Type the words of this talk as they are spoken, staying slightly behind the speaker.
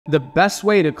The best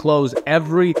way to close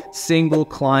every single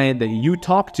client that you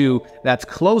talk to that's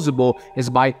closable is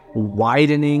by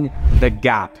widening the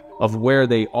gap of where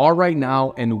they are right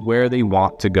now and where they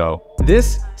want to go.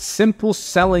 This simple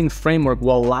selling framework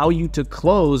will allow you to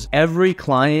close every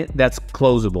client that's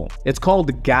closable. It's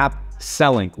called gap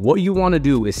selling. What you want to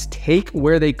do is take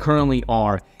where they currently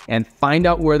are and find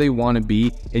out where they want to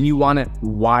be, and you want to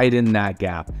widen that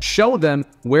gap. Show them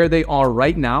where they are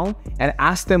right now and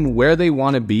ask them where they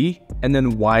want to be, and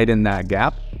then widen that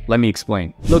gap. Let me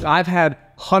explain. Look, I've had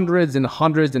hundreds and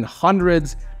hundreds and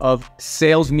hundreds of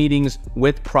sales meetings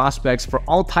with prospects for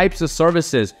all types of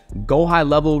services,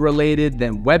 GoHighLevel related,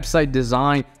 then website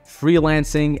design,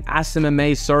 freelancing,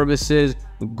 SMMA services,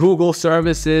 Google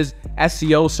services,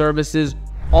 SEO services,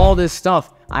 all this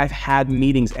stuff. I've had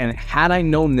meetings, and had I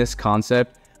known this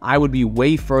concept, I would be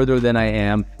way further than I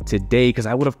am today because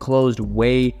I would have closed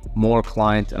way more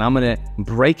clients. And I'm gonna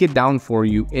break it down for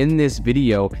you in this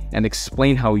video and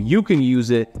explain how you can use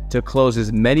it to close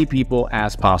as many people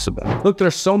as possible. Look,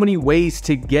 there's so many ways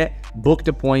to get booked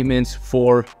appointments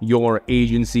for your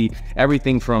agency.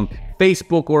 Everything from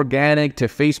Facebook organic to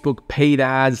Facebook paid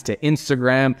ads to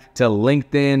Instagram to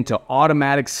LinkedIn to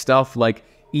automatic stuff like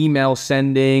email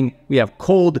sending. We have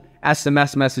cold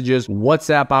SMS messages,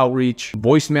 WhatsApp outreach,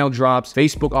 voicemail drops,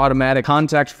 Facebook automatic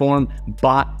contact form,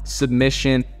 bot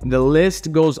submission. The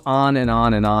list goes on and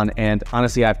on and on. And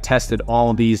honestly, I've tested all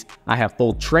of these. I have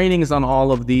full trainings on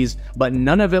all of these, but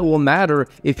none of it will matter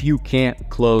if you can't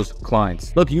close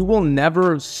clients. Look, you will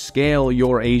never scale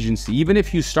your agency, even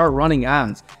if you start running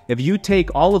ads. If you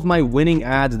take all of my winning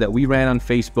ads that we ran on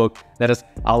Facebook that has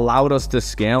allowed us to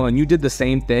scale, and you did the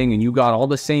same thing and you got all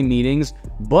the same meetings,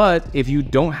 but if you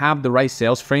don't have the right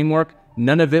sales framework,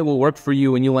 none of it will work for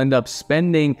you, and you'll end up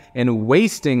spending and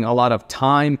wasting a lot of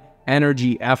time,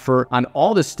 energy, effort on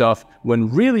all this stuff when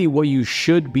really what you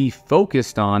should be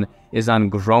focused on is on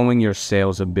growing your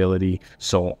sales ability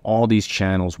so all these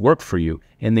channels work for you,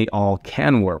 and they all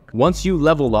can work. Once you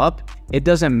level up, it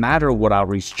doesn't matter what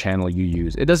outreach channel you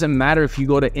use. It doesn't matter if you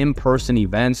go to in-person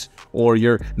events or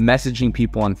you're messaging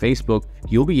people on Facebook,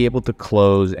 you'll be able to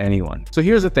close anyone. So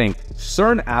here's the thing,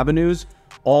 certain avenues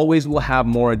always will have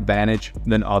more advantage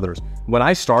than others. When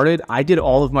I started, I did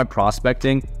all of my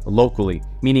prospecting locally,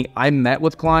 meaning I met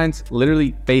with clients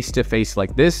literally face to face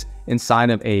like this inside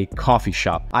of a coffee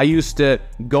shop. I used to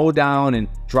go down and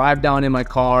drive down in my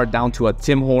car down to a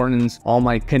Tim Hortons. All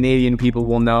my Canadian people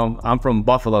will know I'm from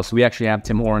Buffalo, so we actually have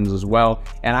Tim Hortons as well.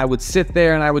 And I would sit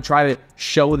there and I would try to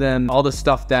show them all the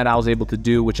stuff that I was able to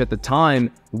do, which at the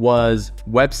time was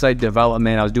website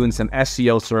development. I was doing some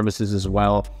SEO services as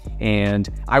well. And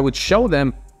I would show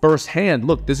them firsthand,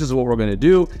 look, this is what we're gonna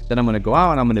do. Then I'm gonna go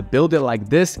out and I'm gonna build it like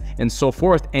this and so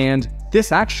forth. And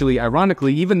this actually,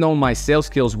 ironically, even though my sales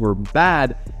skills were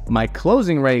bad, my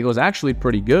closing rate was actually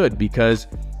pretty good because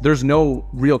there's no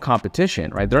real competition,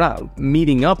 right? They're not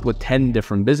meeting up with 10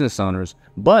 different business owners,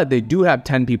 but they do have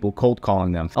 10 people cold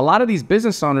calling them. A lot of these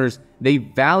business owners, they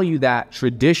value that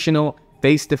traditional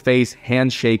face-to-face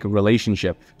handshake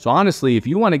relationship. So honestly, if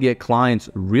you want to get clients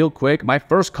real quick, my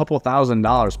first couple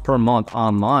 $1,000s per month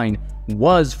online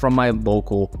was from my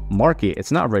local market.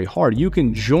 It's not very hard. You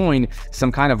can join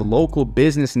some kind of local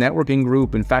business networking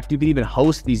group. In fact, you can even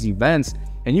host these events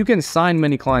and you can sign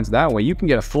many clients that way. You can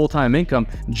get a full-time income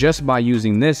just by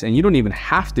using this, and you don't even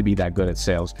have to be that good at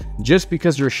sales. Just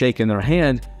because you're shaking their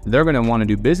hand, they're going to want to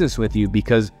do business with you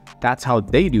because that's how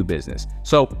they do business.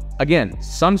 So again,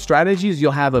 some strategies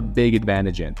you'll have a big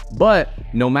advantage in, but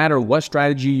no matter what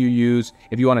strategy you use,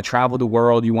 if you want to travel the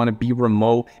world, you want to be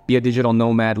remote, be a digital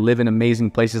nomad, live in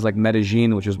amazing places like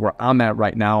Medellin, which is where I'm at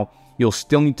right now, you'll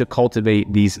still need to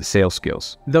cultivate these sales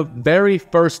skills. The very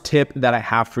first tip that I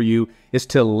have for you is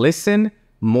to listen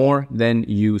more than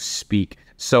you speak.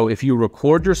 So if you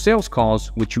record your sales calls,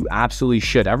 which you absolutely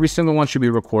should, every single one should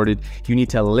be recorded, you need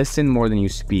to listen more than you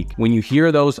speak. When you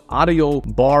hear those audio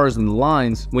bars and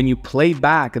lines, when you play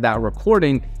back that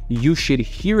recording, you should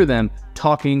hear them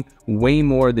talking way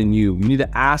more than you. You need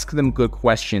to ask them good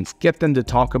questions, get them to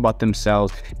talk about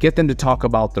themselves, get them to talk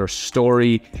about their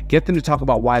story, get them to talk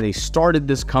about why they started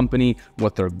this company,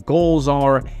 what their goals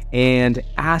are, and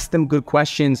ask them good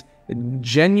questions.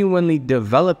 Genuinely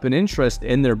develop an interest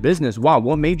in their business. Wow,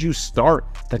 what made you start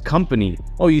the company?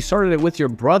 Oh, you started it with your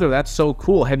brother. That's so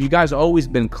cool. Have you guys always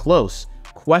been close?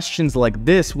 Questions like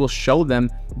this will show them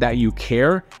that you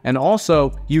care, and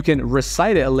also you can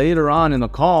recite it later on in the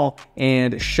call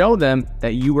and show them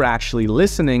that you were actually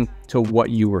listening to what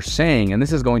you were saying, and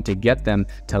this is going to get them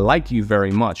to like you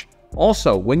very much.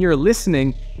 Also, when you're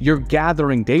listening, you're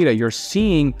gathering data, you're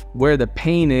seeing where the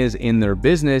pain is in their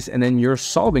business, and then you're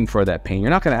solving for that pain. You're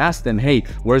not going to ask them, hey,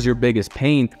 where's your biggest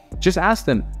pain? Just ask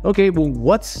them, okay, well,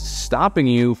 what's stopping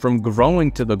you from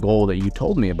growing to the goal that you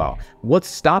told me about? What's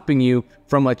stopping you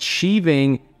from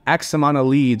achieving X amount of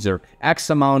leads or X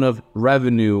amount of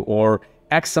revenue or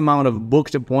X amount of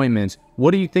booked appointments?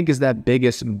 What do you think is that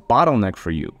biggest bottleneck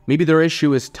for you? Maybe their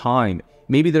issue is time.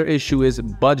 Maybe their issue is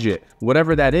budget.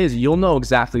 Whatever that is, you'll know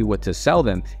exactly what to sell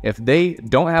them. If they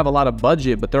don't have a lot of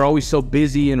budget, but they're always so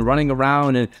busy and running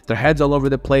around and their head's all over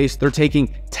the place, they're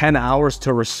taking 10 hours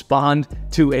to respond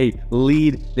to a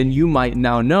lead, then you might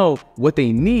now know what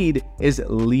they need is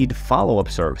lead follow-up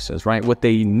services, right? What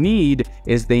they need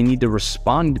is they need to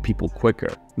respond to people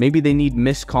quicker. Maybe they need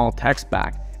missed call text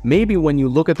back. Maybe when you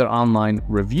look at their online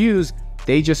reviews,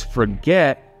 they just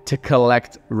forget to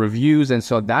collect reviews, and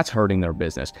so that's hurting their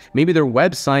business. Maybe their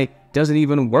website doesn't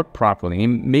even work properly.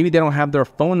 Maybe they don't have their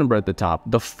phone number at the top.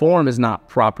 The form is not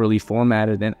properly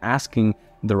formatted and asking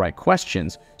the right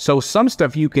questions. So some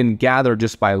stuff you can gather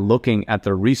just by looking at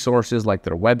their resources, like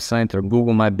their website, their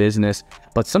Google My Business,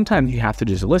 but sometimes you have to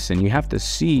just listen. You have to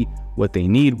see what they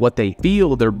need, what they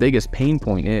feel their biggest pain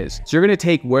point is. So you're going to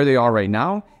take where they are right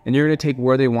now, and you're going to take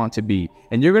where they want to be,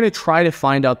 and you're going to try to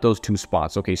find out those two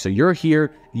spots. Okay, so you're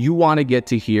here, you want to get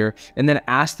to here, and then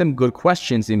ask them good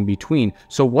questions in between.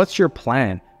 So what's your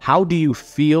plan? How do you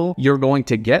feel you're going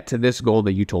to get to this goal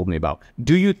that you told me about?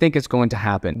 Do you think it's going to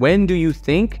happen? When do you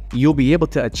think you'll be able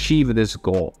to achieve this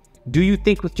goal? Do you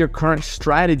think with your current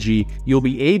strategy, you'll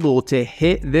be able to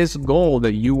hit this goal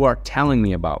that you are telling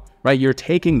me about, right? You're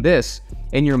taking this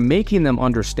and you're making them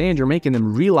understand, you're making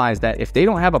them realize that if they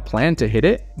don't have a plan to hit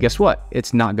it, guess what?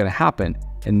 It's not going to happen.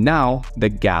 And now the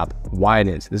gap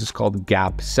widens. This is called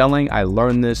gap selling. I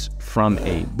learned this from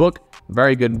a book.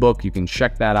 Very good book. You can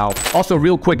check that out. Also,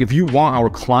 real quick, if you want our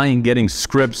client getting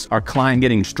scripts, our client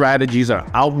getting strategies, our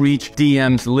outreach,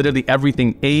 DMs, literally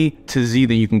everything A to Z,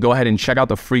 then you can go ahead and check out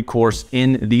the free course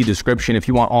in the description. If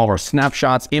you want all of our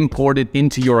snapshots imported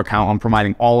into your account, I'm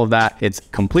providing all of that. It's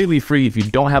completely free. If you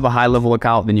don't have a high-level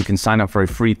account, then you can sign up for a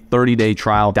free 30-day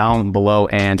trial down below,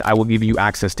 and I will give you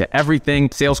access to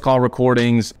everything, sales call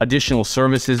recordings, additional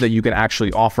services that you can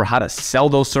actually offer, how to sell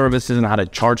those services and how to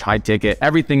charge high ticket.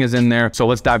 Everything is in there. So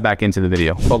let's dive back into the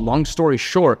video. But long story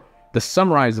short, the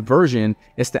summarized version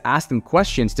is to ask them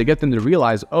questions to get them to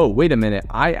realize, oh, wait a minute,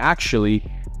 I actually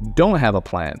don't have a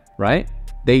plan, right?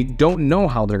 They don't know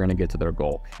how they're going to get to their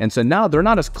goal. And so now they're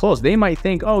not as close. They might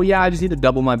think, oh yeah, I just need to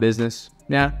double my business.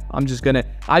 Yeah, I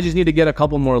just need to get a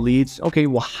couple more leads. Okay,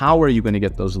 well, how are you going to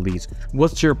get those leads?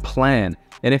 What's your plan?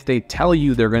 And if they tell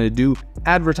you they're going to do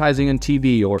advertising on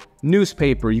TV or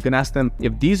newspaper, you can ask them,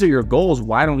 if these are your goals,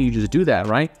 why don't you just do that,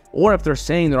 right? Or if they're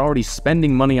saying they're already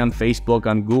spending money on Facebook,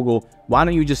 on Google, why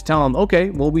don't you just tell them,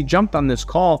 okay, well, we jumped on this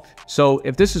call. So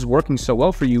if this is working so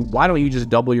well for you, why don't you just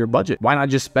double your budget? Why not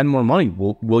just spend more money?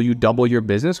 Will you double your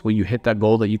business? Will you hit that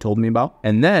goal that you told me about?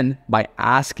 And then by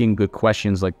asking good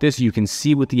questions like this, you can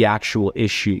see what the actual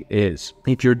issue is.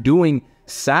 If you're doing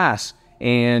SaaS,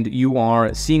 and you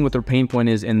are seeing what their pain point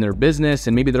is in their business,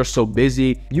 and maybe they're so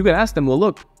busy, you can ask them, well,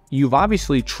 look, you've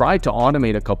obviously tried to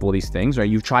automate a couple of these things, right?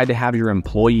 You've tried to have your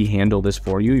employee handle this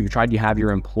for you. You've tried to have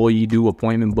your employee do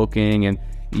appointment booking, and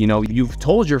you've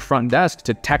told your front desk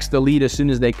to text the lead as soon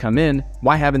as they come in.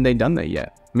 Why haven't they done that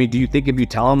yet? I mean, do you think if you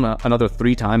tell them another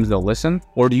 3 times, they'll listen?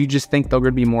 Or do you just think they're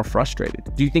going to be more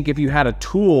frustrated? Do you think if you had a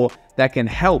tool that can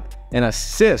help and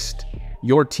assist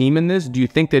your team in this, do you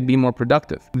think they'd be more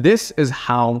productive? This is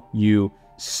how you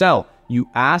sell. You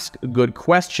ask good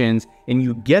questions and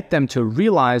you get them to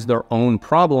realize their own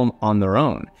problem on their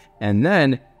own. And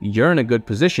then you're in a good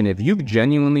position. If you've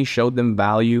genuinely showed them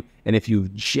value, and if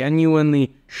you've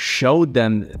genuinely showed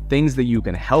them things that you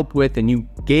can help with, and you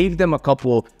gave them a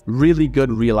couple really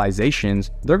good realizations,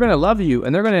 they're going to love you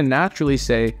and they're going to naturally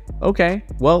say, okay,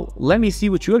 well, let me see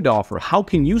what you have to offer. How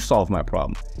can you solve my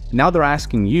problem? Now they're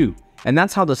asking you. And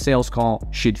that's how the sales call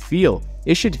should feel.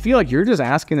 It should feel like you're just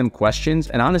asking them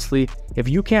questions. And honestly, if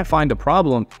you can't find a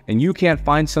problem and you can't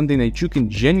find something that you can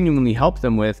genuinely help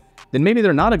them with, then maybe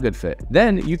they're not a good fit.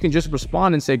 Then you can just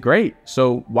respond and say, great,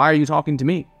 so why are you talking to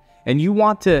me? And you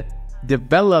want to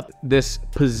develop this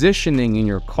positioning in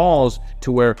your calls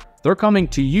to where they're coming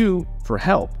to you for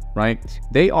help, right?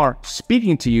 They are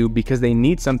speaking to you because they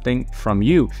need something from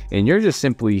you, and you're just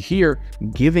simply here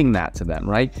giving that to them,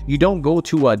 right? You don't go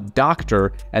to a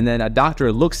doctor and then a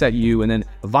doctor looks at you and then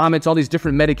vomits all these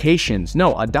different medications.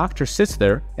 No, a doctor sits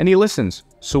there and he listens.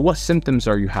 So what symptoms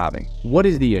are you having? What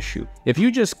is the issue? If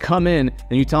you just come in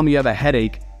and you tell me you have a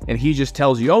headache and he just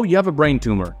tells you, oh, you have a brain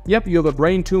tumor. Yep, you have a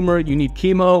brain tumor, you need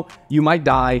chemo, you might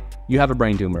die, you have a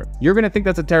brain tumor. You're gonna think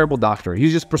that's a terrible doctor.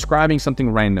 He's just prescribing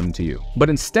something random to you. But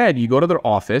instead, you go to their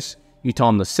office, you tell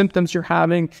them the symptoms you're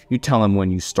having, you tell them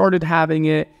when you started having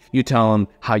it, you tell them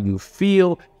how you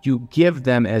feel, you give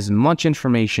them as much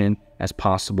information as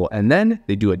possible. And then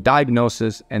they do a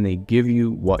diagnosis and they give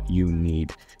you what you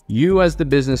need. You as the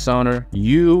business owner,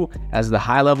 you as the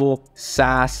high-level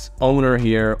SaaS owner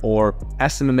here, or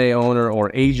SMMA owner, or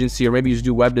agency, or maybe you just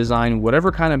do web design,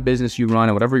 whatever kind of business you run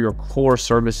and whatever your core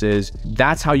service is,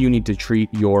 that's how you need to treat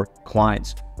your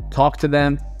clients. Talk to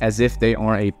them as if they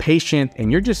are a patient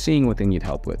and you're just seeing what they need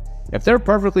help with. If they're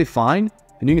perfectly fine,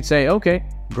 then you can say, okay,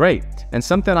 great. And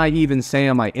something I even say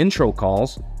on my intro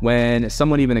calls, when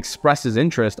someone even expresses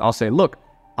interest, I'll say, look,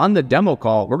 on the demo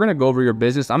call, we're gonna go over your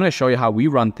business. I'm gonna show you how we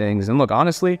run things. And look,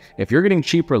 honestly, if you're getting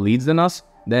cheaper leads than us,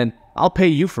 then I'll pay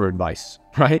you for advice,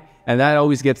 right? And that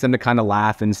always gets them to kind of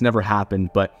laugh, and it's never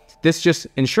happened. But this just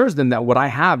ensures them that what I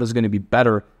have is gonna be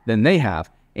better than they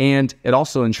have. And it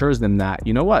also ensures them that,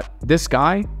 you know what, this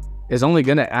guy is only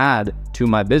gonna add to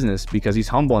my business because he's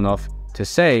humble enough to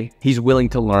say he's willing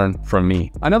to learn from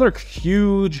me. Another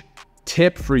huge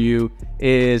tip for you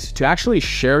is to actually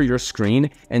share your screen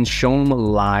and show them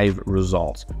live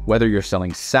results. Whether you're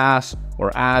selling SaaS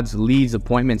or ads, leads,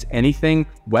 appointments, anything,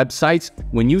 websites,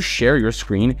 when you share your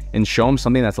screen and show them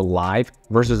something that's live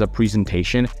versus a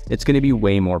presentation, it's gonna be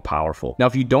way more powerful. Now,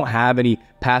 if you don't have any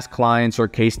past clients or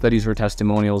case studies or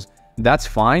testimonials, that's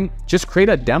fine. Just create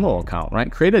a demo account,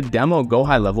 right? Create a demo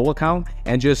GoHighLevel account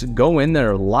and just go in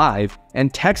there live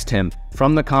and text him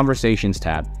from the conversations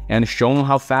tab and show him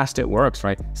how fast it works,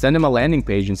 right? Send him a landing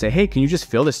page and say, hey, can you just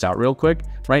fill this out real quick,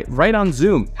 right? Right on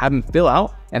Zoom, have him fill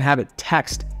out and have it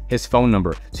text his phone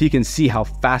number so you can see how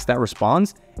fast that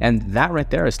responds. And that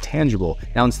right there is tangible.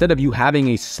 Now, instead of you having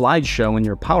a slideshow in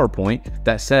your PowerPoint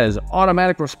that says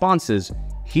automatic responses,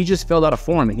 he just filled out a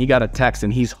form and he got a text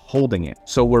and he's holding it.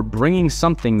 So we're bringing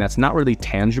something that's not really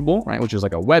tangible, right? Which is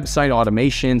like a website,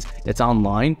 automations, it's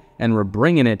online, and we're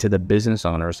bringing it to the business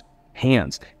owner's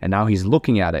hands. And now he's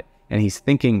looking at it and he's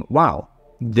thinking, wow,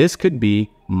 this could be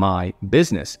my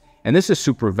business. And this is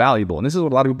super valuable. And this is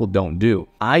what a lot of people don't do.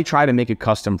 I try to make it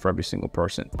custom for every single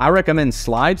person. I recommend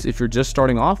slides if you're just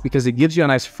starting off because it gives you a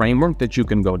nice framework that you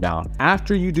can go down.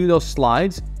 After you do those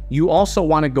slides, you also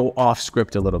want to go off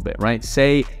script a little bit, right?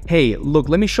 Say, hey, look,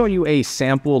 let me show you a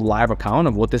sample live account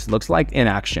of what this looks like in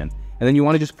action. And then you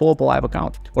want to just pull up a live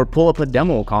account or pull up a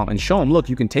demo account and show them, look,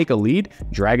 you can take a lead,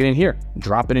 drag it in here,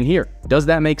 drop it in here. Does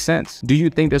that make sense? Do you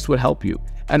think this would help you?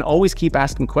 And always keep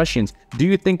asking questions. Do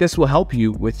you think this will help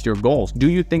you with your goals? Do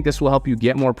you think this will help you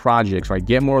get more projects, right?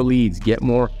 Get more leads, get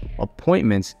more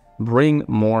appointments, bring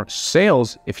more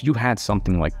sales if you had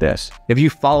something like this? If you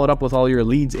followed up with all your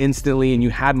leads instantly and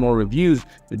you had more reviews,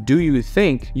 do you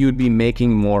think you would be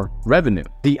making more revenue?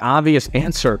 The obvious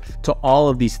answer to all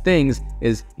of these things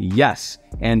is yes.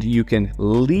 And you can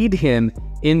lead him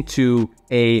into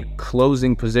a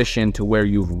closing position to where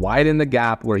you've widened the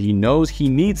gap, where he knows he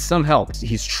needs some help.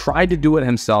 He's tried to do it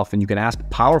himself, and you can ask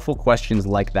powerful questions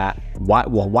like that.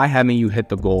 Why haven't you hit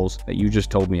the goals that you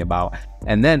just told me about?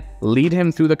 And then lead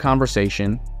him through the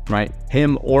conversation, right?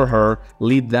 Him or her,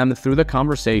 lead them through the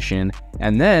conversation,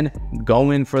 and then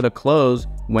go in for the close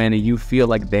when you feel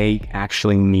like they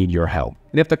actually need your help.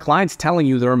 And if the client's telling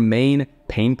you their main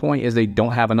pain point is they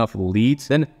don't have enough leads,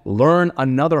 then learn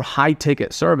another high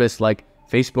ticket service like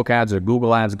Facebook ads or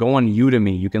Google ads. Go on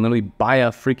Udemy. You can literally buy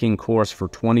a freaking course for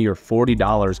 $20 or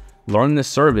 $40. Learn this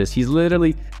service. He's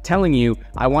literally telling you,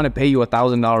 I want to pay you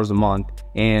 $1,000 a month,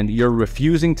 and you're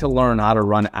refusing to learn how to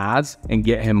run ads and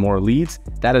get him more leads.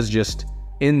 That is just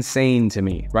insane to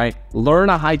me, right? Learn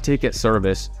a high ticket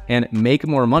service and make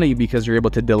more money because you're able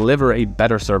to deliver a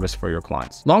better service for your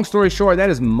clients. Long story short,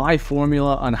 that is my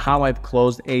formula on how I've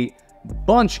closed a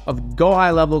bunch of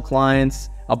GoHighLevel clients,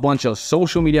 a bunch of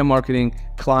social media marketing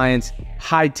clients,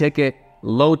 high ticket,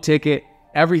 low ticket,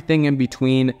 everything in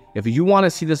between. If you want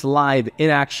to see this live in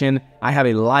action, I have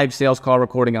a live sales call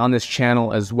recording on this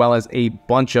channel, as well as a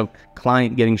bunch of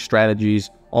client getting strategies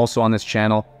also on this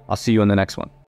channel. I'll see you in the next one.